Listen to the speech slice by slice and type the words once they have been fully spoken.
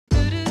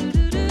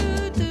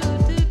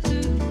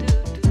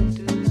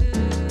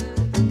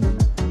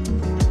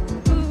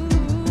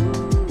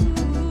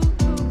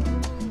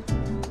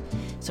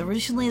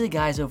recently the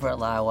guys over at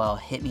Laowa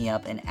hit me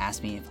up and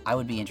asked me if I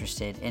would be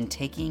interested in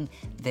taking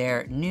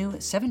their new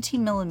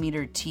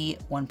 17mm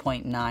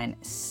t1.9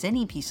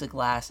 cine piece of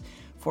glass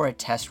for a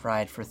test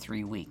ride for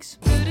 3 weeks.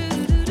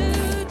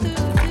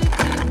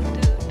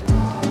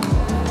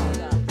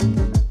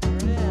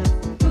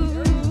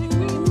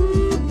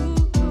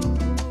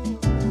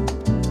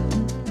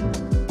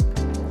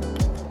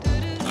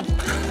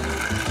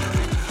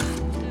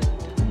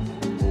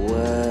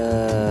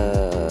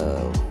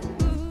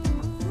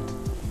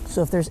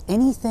 So if there's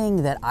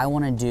anything that I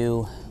want to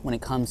do when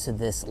it comes to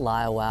this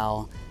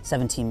Laowa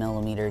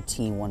 17mm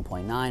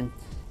t1.9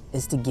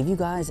 is to give you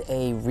guys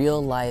a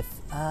real life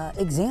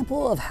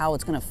example of how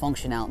it's going to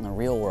function out in the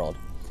real world.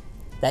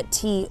 That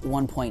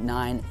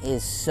t1.9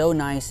 is so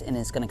nice and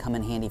it's going to come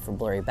in handy for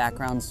blurry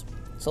backgrounds.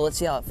 So let's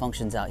see how it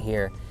functions out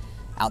here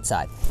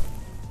outside.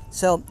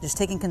 So just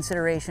taking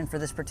consideration for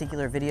this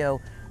particular video,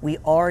 we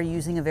are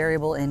using a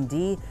variable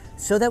ND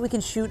so that we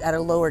can shoot at a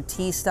lower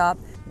t-stop.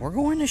 We're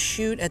going to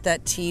shoot at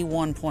that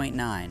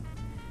t1.9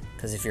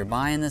 because if you're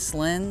buying this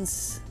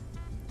lens,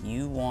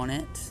 you want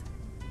it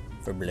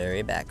for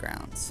blurry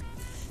backgrounds.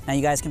 Now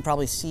you guys can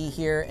probably see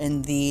here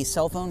in the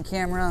cell phone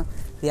camera,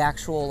 the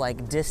actual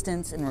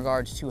distance in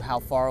regards to how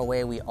far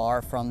away we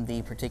are from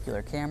the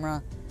particular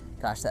camera.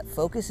 Gosh, that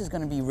focus is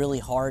going to be really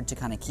hard to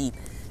kind of keep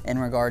in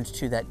regards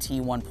to that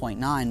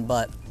t1.9,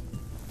 but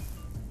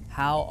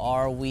how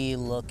are we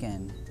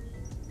looking?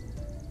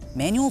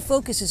 Manual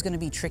focus is going to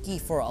be tricky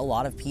for a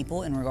lot of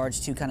people in regards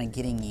to kind of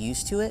getting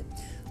used to it.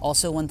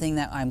 Also, one thing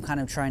that I'm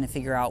kind of trying to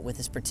figure out with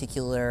this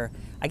particular,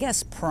 I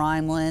guess,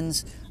 prime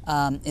lens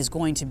is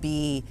going to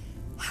be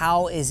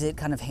how is it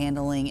kind of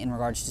handling in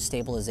regards to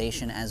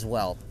stabilization as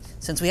well.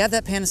 Since we have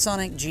that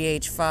Panasonic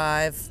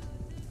GH5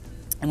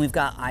 and we've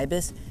got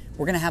IBIS,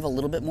 we're gonna have a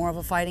little bit more of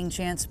a fighting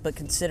chance, but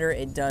consider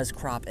it does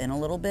crop in a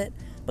little bit.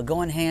 But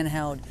going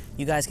handheld,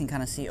 you guys can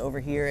kind of see over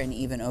here and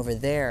even over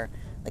there,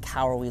 like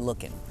how are we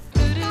looking?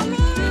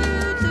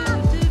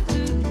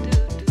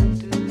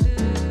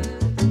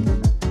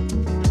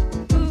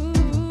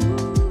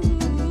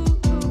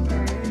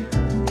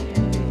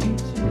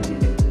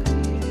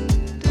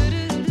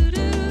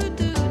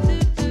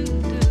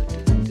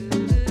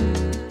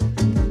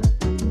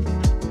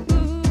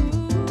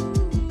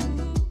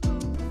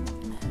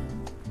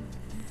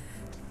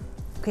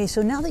 Okay,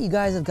 so now that you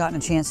guys have gotten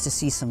a chance to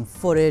see some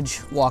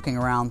footage, walking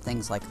around,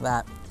 things like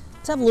that,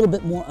 let's have a little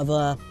bit more of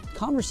a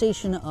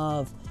conversation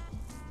of,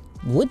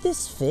 would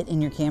this fit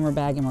in your camera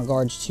bag in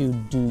regards to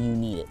do you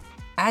need it?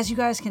 As you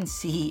guys can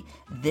see,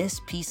 this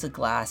piece of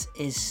glass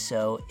is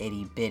so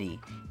itty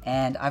bitty.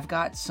 And I've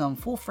got some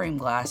full frame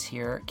glass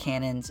here,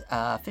 Canon's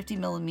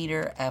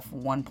 50mm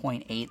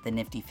f1.8, the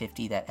nifty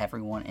 50 that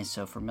everyone is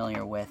so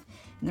familiar with.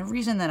 And the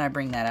reason that I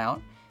bring that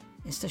out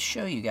is to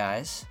show you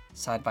guys,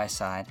 side by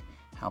side,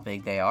 how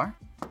big they are.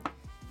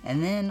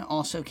 And then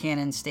also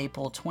Canon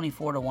staple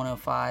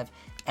 24-105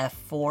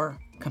 f4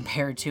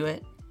 compared to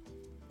it.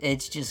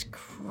 It's just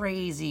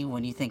crazy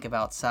when you think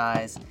about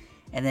size.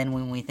 And then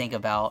when we think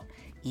about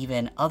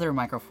even other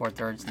micro four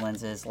thirds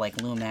lenses like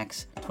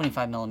Lumix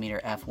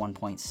 25mm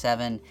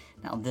f1.7.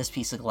 Now this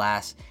piece of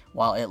glass,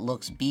 while it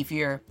looks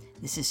beefier,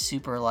 this is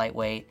super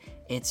lightweight.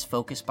 It's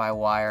focused by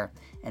wire,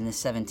 and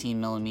this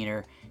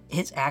 17mm,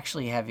 it's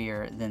actually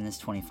heavier than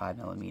this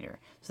 25mm.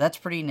 So that's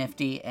pretty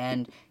nifty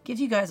and gives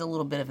you guys a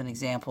little bit of an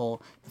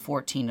example, the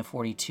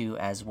 14-42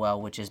 as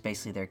well, which is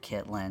basically their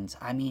kit lens.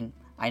 I mean,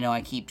 I know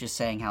I keep just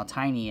saying how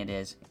tiny it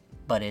is,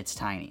 but it's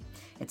tiny.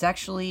 It's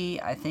actually,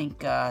 I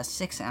think,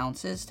 6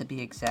 ounces to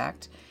be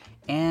exact.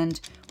 And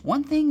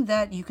one thing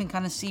that you can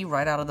kind of see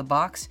right out of the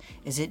box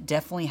is it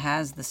definitely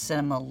has the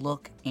cinema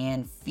look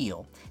and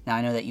feel. Now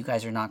I know that you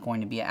guys are not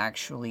going to be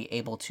actually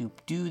able to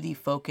do the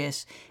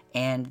focus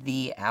and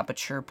the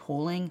aperture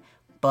pulling,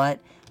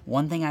 but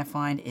one thing I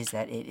find is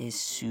that it is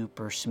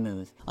super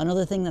smooth.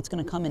 Another thing that's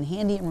going to come in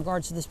handy in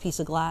regards to this piece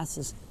of glass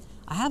is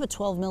I have a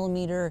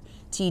 12mm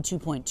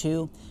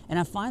t2.2, and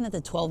I find that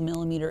the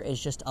 12mm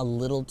is just a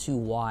little too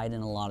wide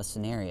in a lot of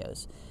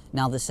scenarios.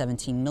 Now the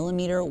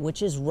 17mm,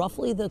 which is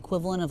roughly the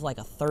equivalent of like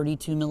a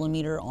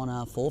 32mm on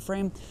a full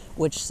frame,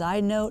 which,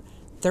 side note,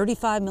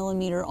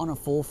 35mm on a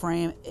full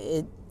frame,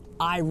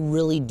 I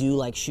really do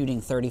like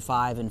shooting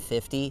 35 and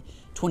 50.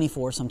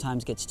 24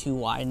 sometimes gets too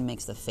wide and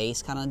makes the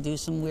face kind of do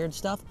some weird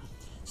stuff.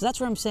 So that's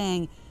where I'm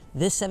saying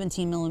this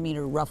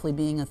 17mm, roughly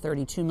being a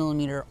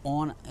 32mm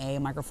on a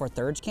micro four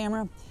thirds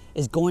camera,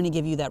 is going to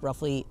give you that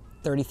roughly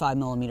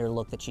 35mm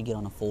look that you get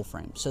on a full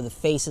frame. So the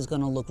face is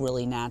going to look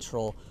really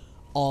natural.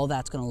 All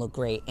that's going to look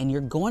great, and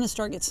you're going to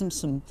start get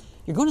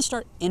you're going to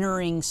start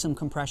entering some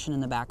compression in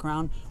the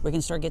background. We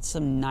can start get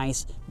some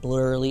nice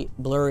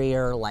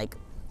blurrier, like,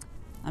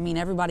 I mean,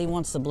 everybody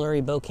wants the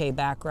blurry bokeh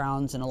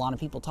backgrounds, and a lot of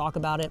people talk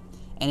about it.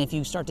 And if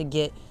you start to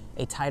get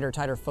a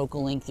tighter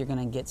focal length, you're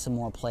gonna get some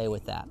more play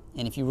with that.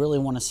 And if you really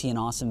wanna see an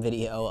awesome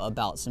video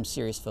about some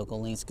serious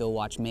focal lengths, go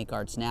watch Make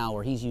Arts Now,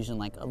 where he's using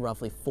like a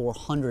roughly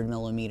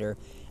 400mm,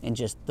 and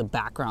just the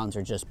backgrounds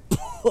are just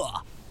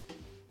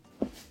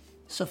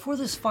So for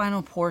this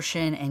final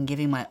portion and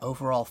giving my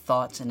overall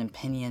thoughts and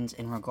opinions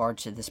in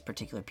regards to this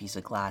particular piece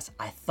of glass,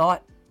 I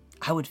thought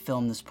I would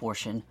film this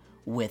portion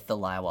with the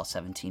Laowa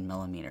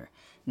 17mm.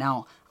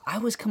 Now, I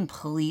was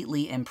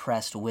completely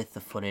impressed with the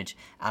footage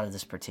out of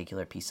this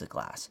particular piece of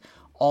glass.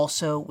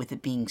 Also, with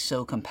it being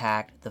so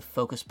compact, the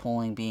focus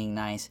pulling being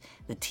nice,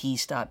 the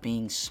T-stop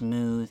being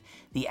smooth,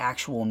 the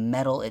actual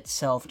metal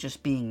itself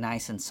just being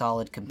nice and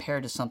solid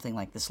compared to something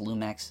like this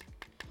Lumex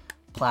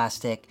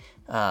plastic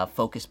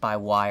focused by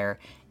wire.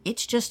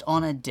 It's just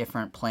on a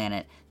different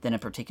planet than a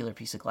particular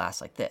piece of glass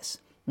like this.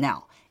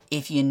 Now,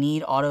 if you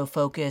need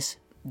autofocus,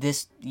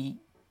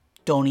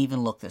 don't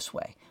even look this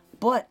way.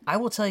 But I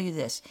will tell you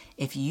this,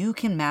 if you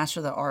can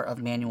master the art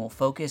of manual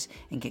focus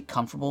and get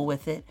comfortable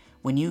with it,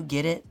 when you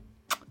get it,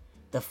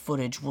 the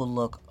footage will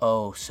look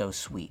oh so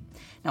sweet.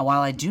 Now,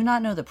 while I do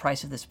not know the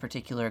price of this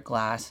particular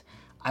glass,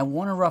 I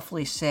want to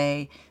roughly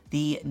say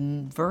the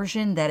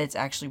version that it's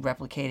actually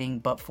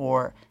replicating, but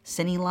for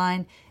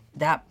Cineline,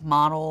 that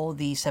model,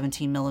 the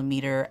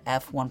 17mm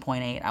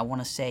f1.8, I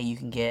want to say you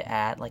can get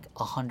at like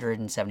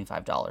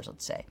 $175,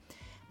 let's say.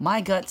 My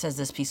gut says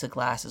this piece of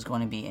glass is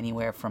going to be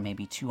anywhere from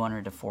maybe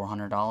 $200 to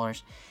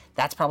 $400.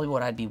 That's probably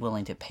what I'd be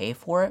willing to pay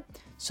for it.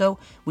 So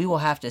we will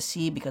have to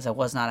see, because I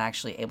was not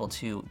actually able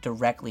to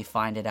directly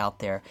find it out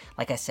there.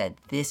 Like I said,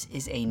 this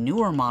is a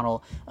newer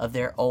model of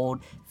their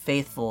old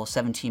faithful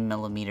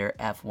 17mm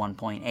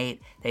f1.8.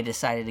 They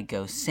decided to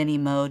go cine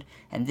mode,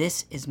 and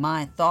this is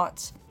my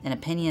thoughts and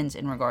opinions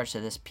in regards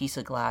to this piece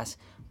of glass.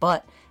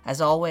 But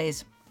as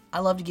always, I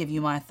love to give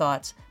you my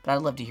thoughts, but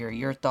I'd love to hear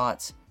your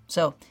thoughts.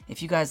 So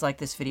if you guys like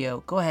this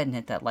video, go ahead and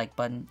hit that like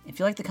button. If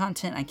you like the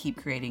content I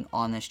keep creating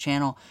on this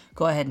channel,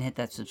 go ahead and hit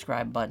that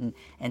subscribe button.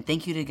 And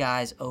thank you to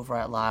guys over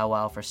at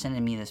Laowa for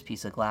sending me this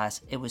piece of glass.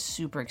 It was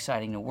super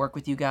exciting to work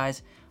with you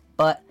guys.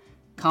 But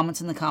comments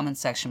in the comments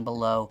section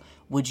below,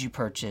 would you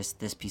purchase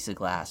this piece of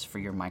glass for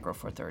your Micro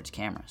Four Thirds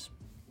cameras?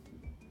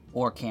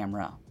 Or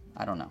camera,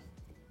 I don't know.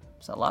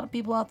 So a lot of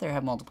people out there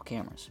have multiple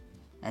cameras.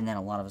 And then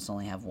a lot of us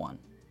only have one.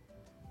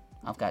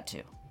 I've got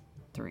 2,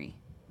 3.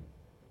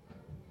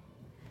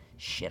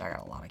 Shit, I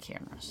got a lot of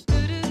cameras.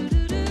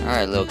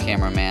 Alright, little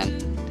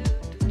cameraman.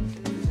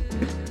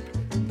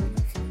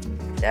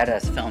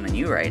 Dada's filming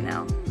you right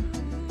now.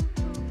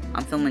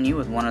 I'm filming you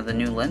with one of the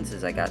new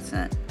lenses I got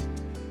sent.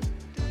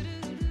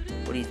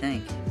 What do you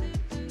think?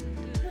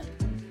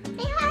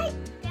 Say hi,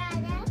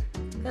 Dada.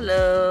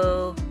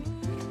 Hello.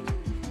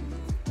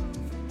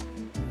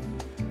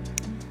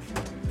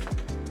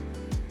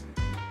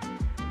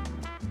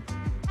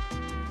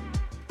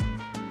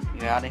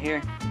 You out of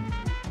here?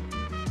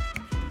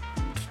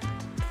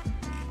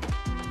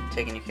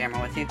 Taking your camera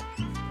with you?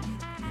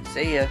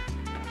 See ya.